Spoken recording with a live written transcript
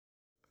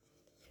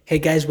Hey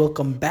guys,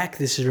 welcome back.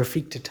 This is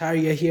Rafiq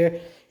Tataria here,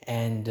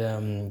 and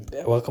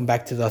welcome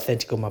back to the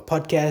Authentic Oma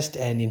podcast.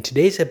 And in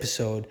today's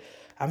episode,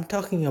 I'm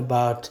talking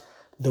about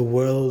the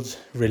world's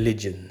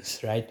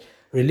religions, right?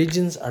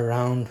 Religions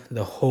around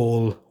the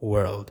whole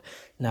world.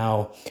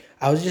 Now,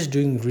 I was just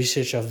doing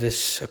research of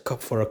this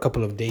for a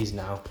couple of days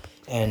now,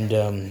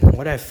 and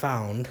what I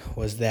found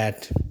was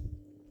that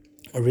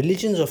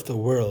religions of the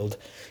world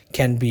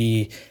can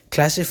be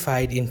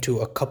classified into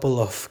a couple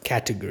of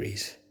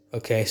categories.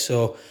 Okay,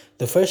 so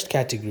the first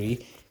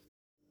category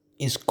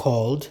is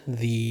called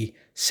the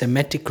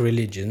Semitic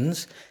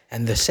religions,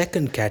 and the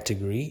second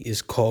category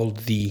is called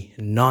the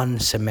non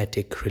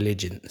Semitic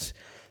religions.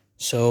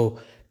 So,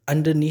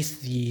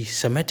 underneath the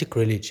Semitic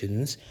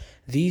religions,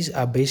 these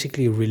are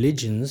basically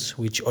religions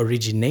which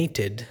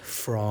originated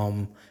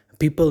from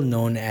people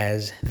known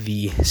as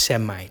the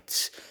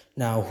Semites.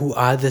 Now, who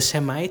are the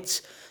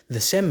Semites?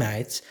 The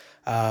Semites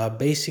are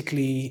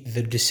basically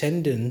the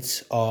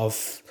descendants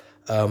of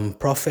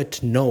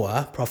Prophet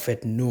Noah,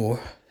 Prophet Nuh,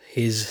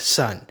 his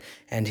son,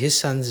 and his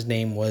son's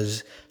name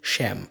was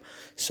Shem.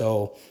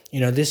 So,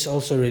 this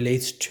also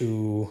relates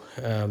to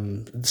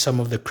some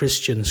of the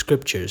Christian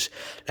scriptures.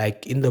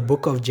 Like in the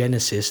book of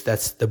Genesis,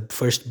 that's the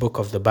first book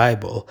of the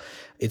Bible,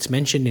 it's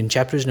mentioned in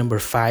chapters number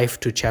 5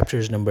 to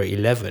chapters number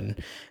 11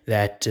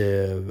 that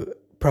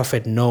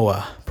Prophet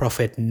Noah,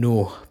 Prophet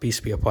Nuh, peace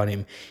be upon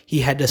him, he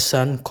had a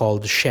son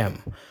called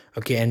Shem.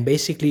 Okay, and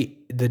basically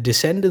the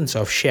descendants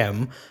of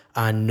Shem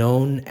are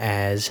known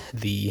as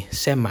the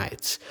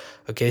Semites.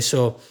 Okay,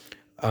 so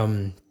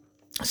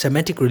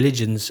Semitic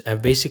religions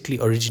have basically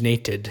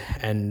originated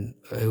and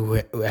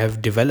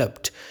have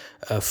developed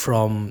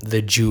from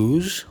the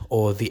Jews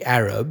or the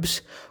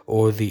Arabs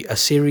or the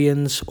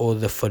Assyrians or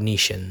the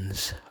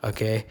Phoenicians.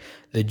 Okay,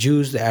 the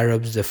Jews, the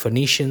Arabs, the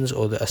Phoenicians,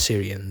 or the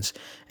Assyrians.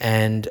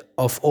 And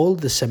of all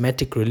the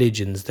Semitic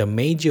religions, the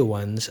major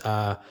ones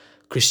are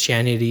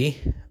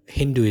Christianity,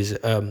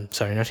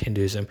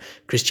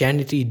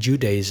 Christianity,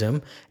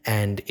 Judaism,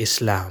 and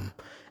Islam.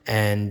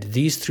 And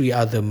these three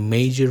are the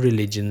major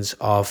religions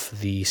of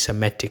the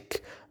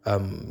Semitic,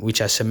 which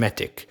are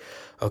Semitic.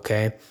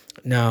 Okay,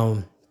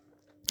 now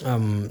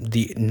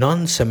the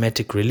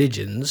non-Semitic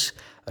religions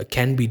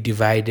can be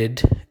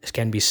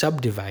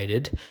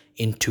subdivided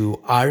into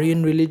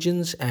Aryan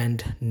religions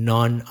and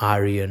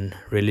non-Aryan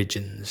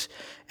religions.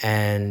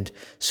 And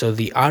so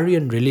the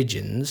Aryan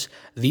religions,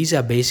 these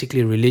are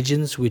basically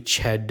religions which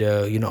had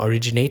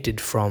originated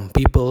from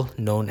people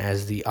known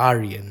as the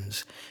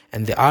Aryans.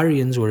 And the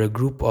Aryans were a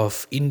group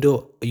of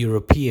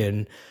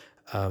Indo-European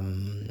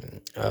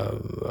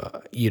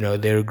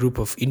they're a group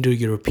of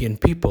Indo-European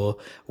people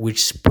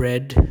which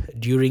spread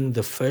during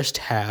the first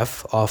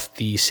half of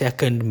the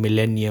second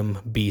millennium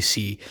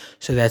BC.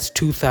 So that's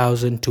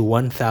 2000 to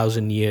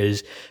 1000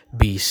 years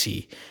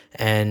BC.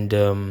 And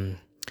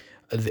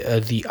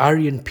the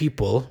Aryan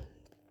people,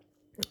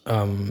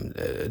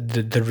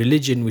 the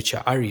religion which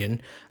are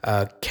Aryan,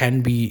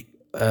 can be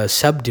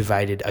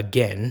subdivided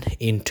again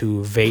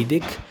into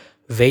Vedic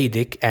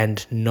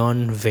and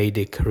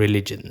non-Vedic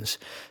religions.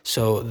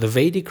 So the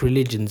Vedic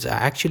religions are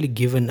actually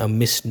given a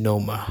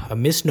misnomer. A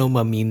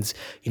misnomer means,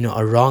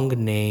 a wrong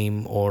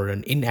name or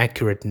an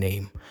inaccurate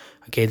name.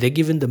 Okay, they're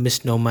given the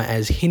misnomer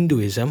as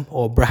Hinduism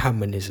or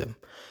Brahmanism.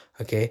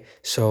 Okay,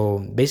 so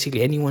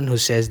basically anyone who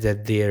says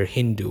that they're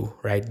Hindu,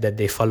 right, that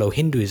they follow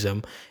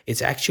Hinduism,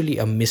 it's actually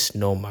a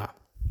misnomer,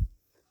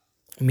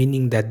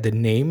 meaning that the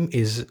name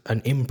is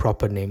an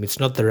improper name. It's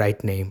not the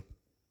right name.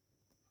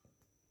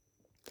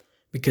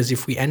 Because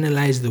if we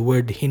analyze the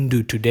word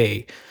Hindu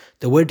today,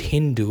 the word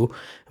Hindu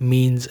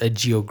means a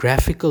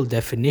geographical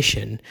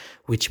definition,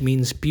 which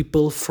means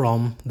people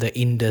from the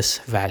Indus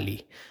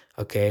Valley.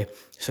 Okay,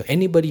 so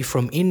anybody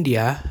from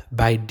India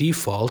by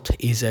default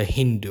is a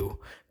Hindu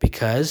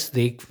because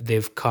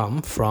they've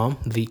come from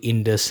the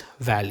Indus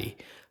Valley,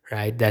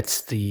 right?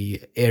 That's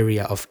the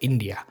area of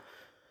India.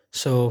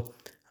 So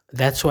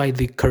that's why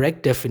the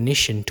correct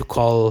definition to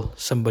call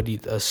somebody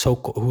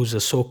who's a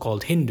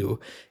so-called Hindu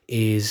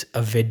is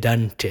a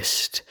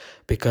Vedantist,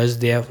 because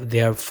they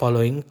are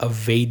following a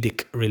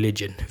Vedic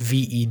religion,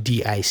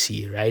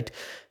 Vedic, right?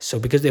 So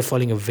because they're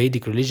following a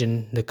Vedic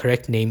religion, the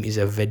correct name is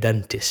a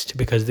Vedantist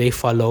because they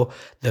follow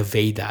the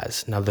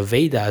Vedas. Now the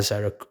Vedas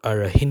are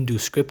a Hindu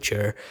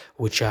scripture,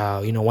 which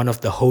are one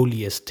of the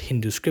holiest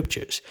Hindu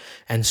scriptures,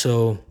 and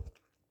so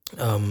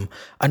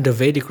under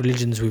Vedic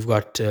religions, we've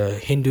got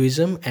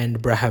Hinduism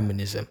and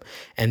Brahmanism.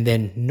 And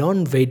then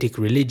non-Vedic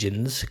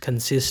religions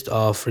consist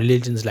of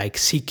religions like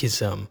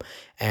Sikhism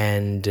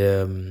and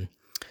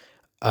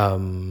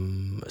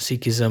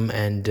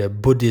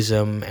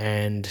Buddhism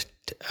and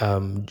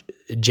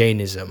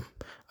Jainism.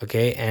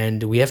 Okay,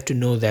 and we have to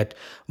know that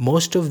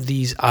most of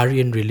these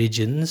Aryan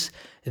religions,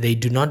 they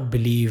do not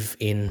believe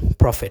in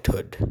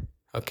prophethood.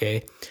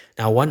 Okay,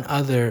 now one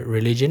other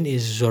religion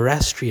is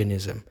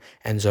Zoroastrianism,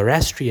 and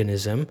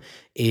Zoroastrianism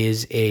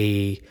is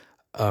a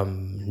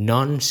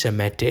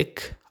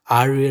non-Semitic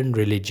Aryan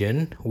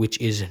religion which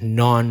is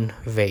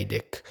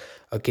non-Vedic.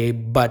 Okay,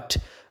 but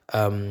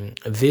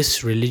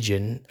this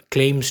religion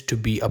claims to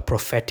be a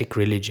prophetic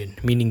religion,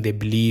 meaning they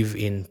believe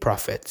in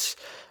prophets.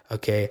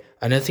 Okay.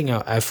 Another thing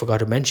I forgot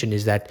to mention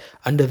is that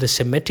under the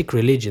Semitic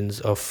religions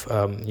of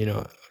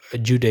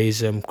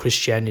Judaism,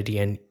 Christianity,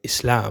 and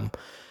Islam,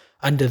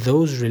 under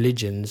those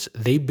religions,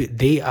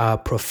 they are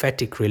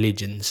prophetic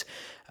religions,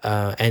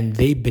 and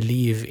they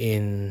believe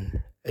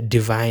in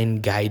divine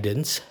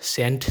guidance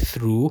sent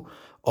through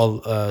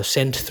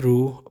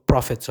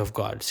prophets of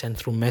God, sent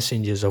through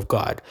messengers of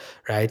God,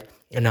 right?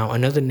 And now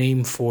another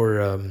name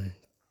for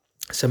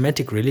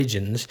Semitic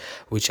religions,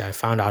 which I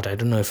found out, I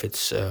don't know if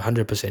it's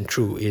 100%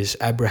 true, is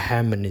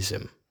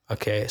Abrahamianism.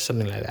 Okay,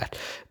 something like that.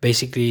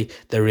 Basically,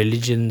 the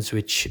religions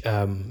which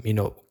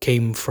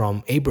came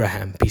from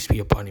Abraham, peace be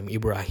upon him,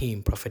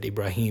 Ibrahim, Prophet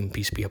Ibrahim,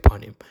 peace be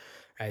upon him.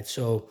 Right.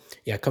 So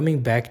yeah,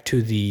 coming back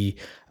to the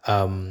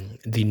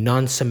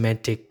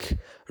non-Semitic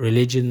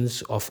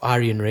religions of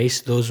Aryan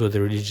race, those were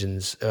the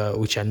religions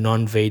which are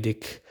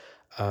non-Vedic.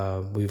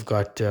 We've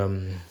got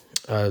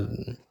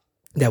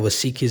there was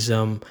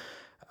Sikhism,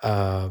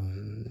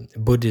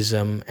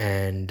 Buddhism,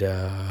 and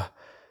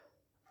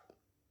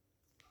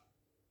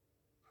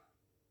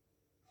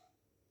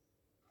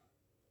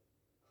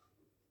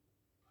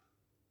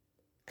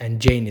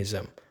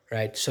Jainism,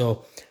 right?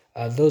 So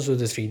those were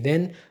the three.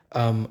 Then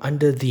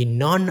under the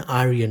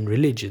non-Aryan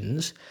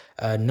religions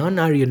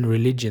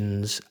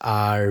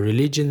are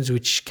religions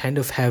which kind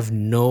of have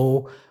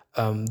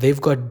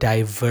they've got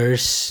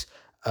diverse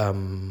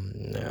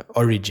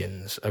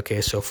origins.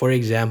 Okay, so for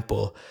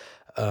example,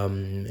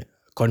 um,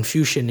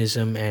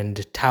 Confucianism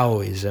and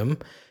Taoism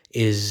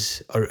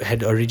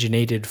had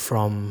originated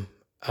from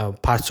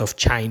parts of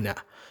China.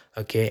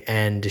 Okay,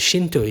 and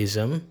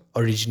Shintoism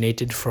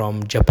originated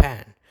from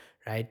Japan.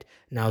 Right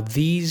now,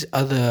 these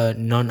other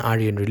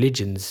non-Aryan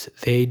religions,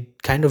 they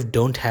kind of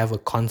don't have a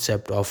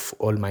concept of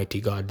Almighty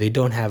God. They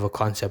don't have a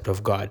concept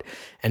of God,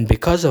 and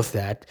because of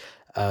that,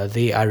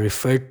 they are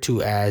referred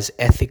to as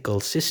ethical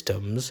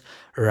systems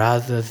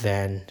rather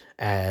than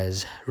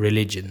as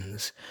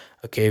religions.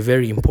 Okay,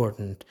 very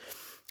important.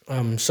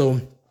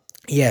 So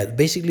yeah,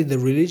 basically the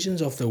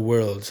religions of the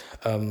world,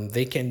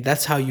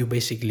 that's how you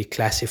basically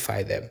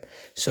classify them.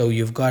 So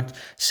you've got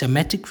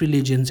Semitic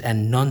religions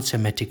and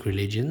non-Semitic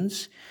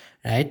religions,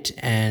 right?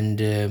 And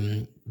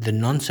the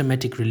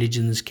non-Semitic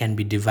religions can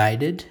be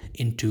divided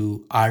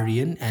into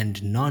Aryan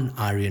and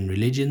non-Aryan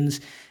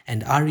religions,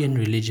 and Aryan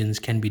religions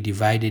can be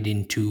divided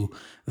into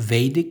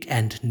Vedic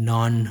and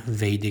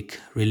non-Vedic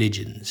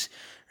religions,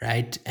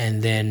 right?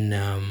 And then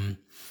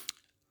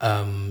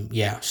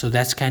yeah, so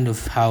that's kind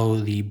of how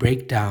the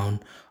breakdown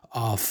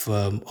of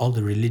all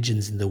the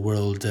religions in the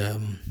world,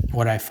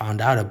 what I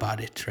found out about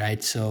it,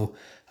 right? So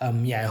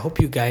yeah, I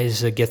hope you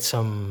guys get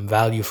some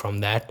value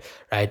from that,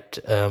 right?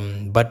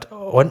 But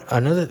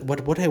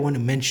what I want to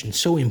mention,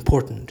 so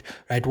important,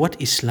 right? What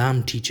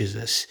Islam teaches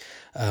us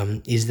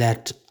is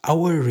that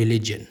our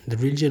religion, the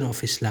religion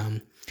of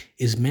Islam,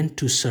 is meant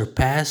to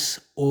surpass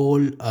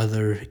all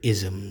other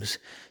isms.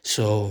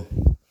 So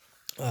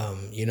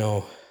you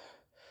know,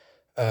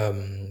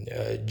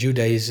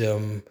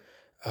 Judaism,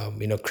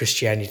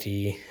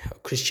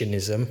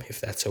 Christianism, if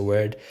that's a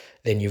word.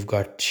 Then you've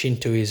got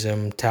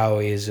Shintoism,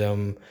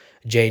 Taoism,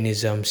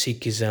 Jainism,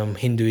 Sikhism,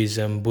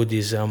 Hinduism,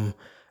 Buddhism,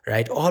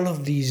 right? All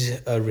of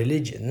these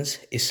religions,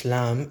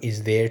 Islam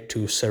is there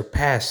to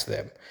surpass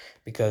them,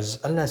 because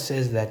Allah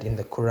says that in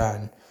the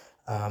Quran,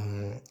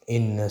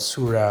 in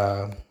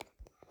Surah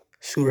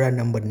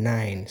number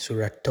 9,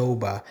 Surah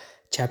Tawbah,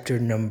 chapter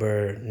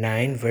number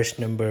 9, verse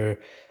number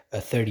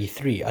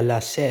 33.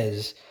 Allah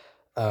says,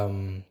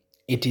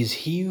 it is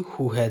He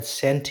who has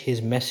sent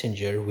His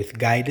messenger with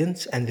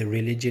guidance and the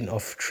religion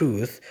of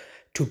truth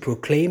to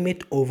proclaim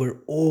it over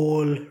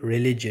all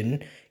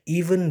religion,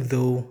 even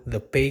though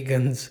the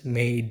pagans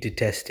may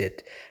detest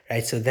it.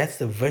 Right? So that's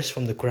the verse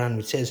from the Quran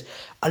which says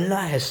Allah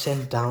has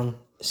sent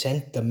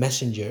the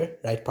messenger,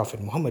 right,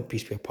 Prophet Muhammad,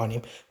 peace be upon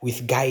him,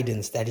 with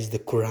guidance, that is the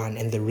Quran,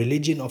 and the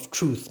religion of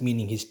truth,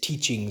 meaning his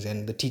teachings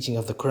and the teaching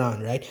of the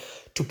Quran, right,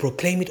 to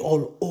proclaim it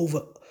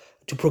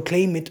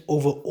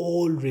over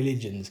all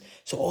religions.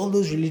 So all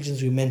those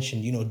religions we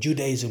mentioned,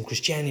 Judaism,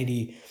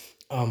 Christianity,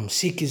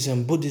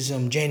 Sikhism,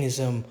 Buddhism,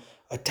 Jainism,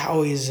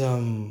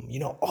 Taoism,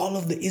 all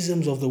of the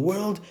isms of the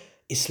world,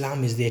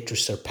 Islam is there to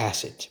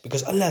surpass it,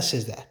 because Allah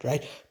says that,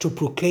 right? To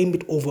proclaim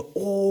it over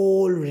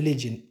all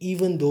religion,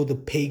 even though the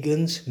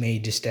pagans may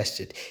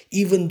detest it,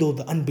 even though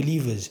the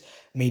unbelievers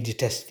may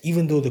detest it,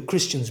 even though the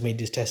Christians may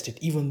detest it,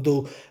 even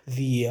though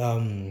the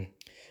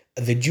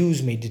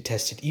Jews may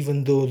detest it,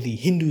 even though the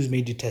Hindus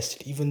may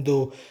detest it, even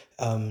though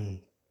all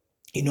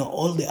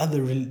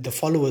the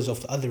followers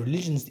of the other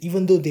religions,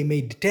 even though they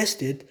may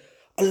detest it,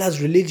 Allah's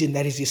religion,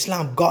 that is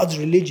Islam, God's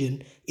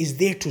religion, is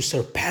there to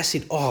surpass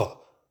it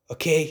all.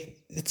 Okay,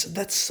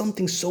 that's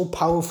something so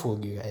powerful,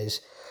 you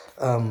guys.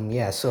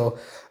 Yeah, so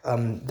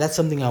that's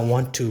something I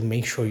want to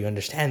make sure you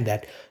understand,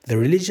 that the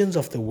religions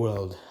of the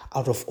world,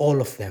 out of all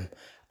of them,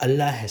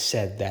 Allah has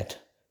said that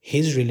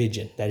his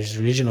religion, that is the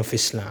religion of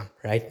Islam,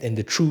 right? And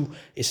the true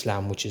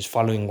Islam, which is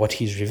following what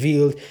he's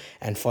revealed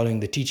and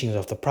following the teachings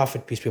of the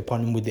Prophet, peace be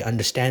upon him, with the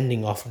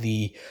understanding of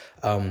the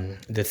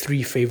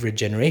three favorite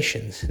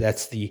generations.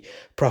 That's the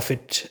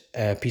Prophet,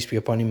 peace be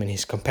upon him, and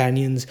his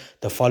companions,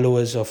 the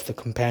followers of the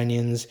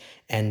companions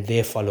and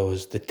their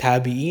followers, the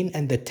Tabi'in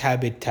and the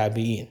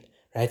Tabi'in,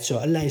 right? So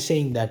Allah is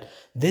saying that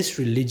this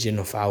religion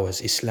of ours,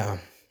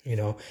 Islam,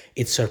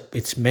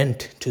 it's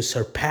meant to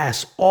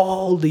surpass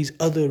all these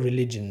other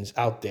religions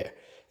out there.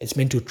 It's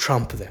meant to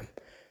trump them,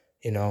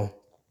 you know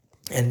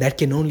and that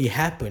can only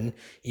happen,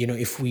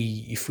 if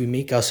we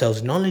make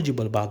ourselves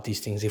knowledgeable about these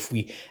things, if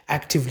we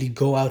actively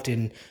go out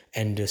and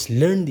just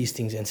learn these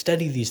things and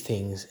study these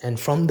things, and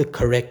from the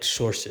correct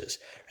sources,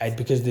 right?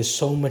 Because there's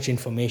so much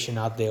information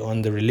out there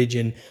on the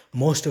religion.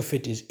 Most of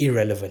it is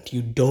irrelevant.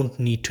 You don't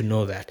need to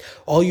know that.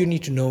 All you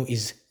need to know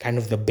is kind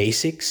of the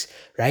basics,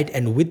 right?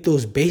 And with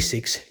those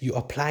basics, you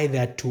apply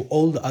that to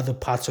all the other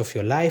parts of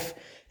your life,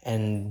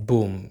 and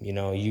boom,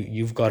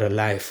 you've got a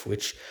life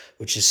which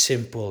is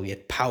simple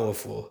yet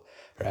powerful,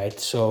 right?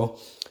 So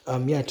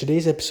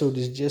today's episode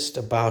is just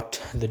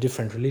about the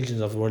different religions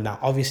of the world. Now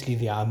obviously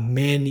there are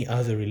many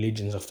other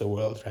religions of the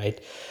world,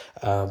 right?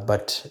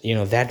 But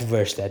that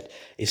verse, that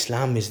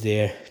Islam is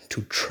there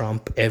to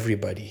trump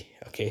everybody,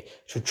 okay,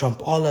 to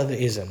trump all other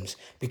isms,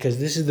 because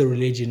this is the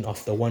religion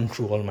of the one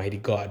true Almighty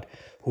God,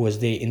 who was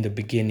there in the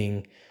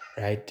beginning,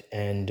 right?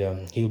 And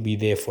he'll be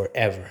there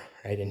forever,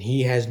 right? And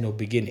he has no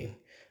beginning,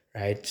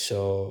 right?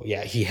 So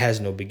yeah, he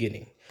has no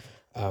beginning.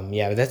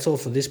 That's all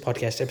for this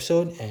podcast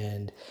episode,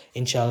 and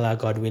inshallah,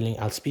 God willing,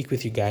 I'll speak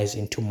with you guys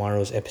in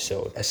tomorrow's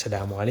episode.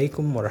 Assalamu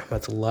alaikum wa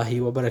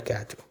rahmatullahi wa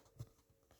barakatuh.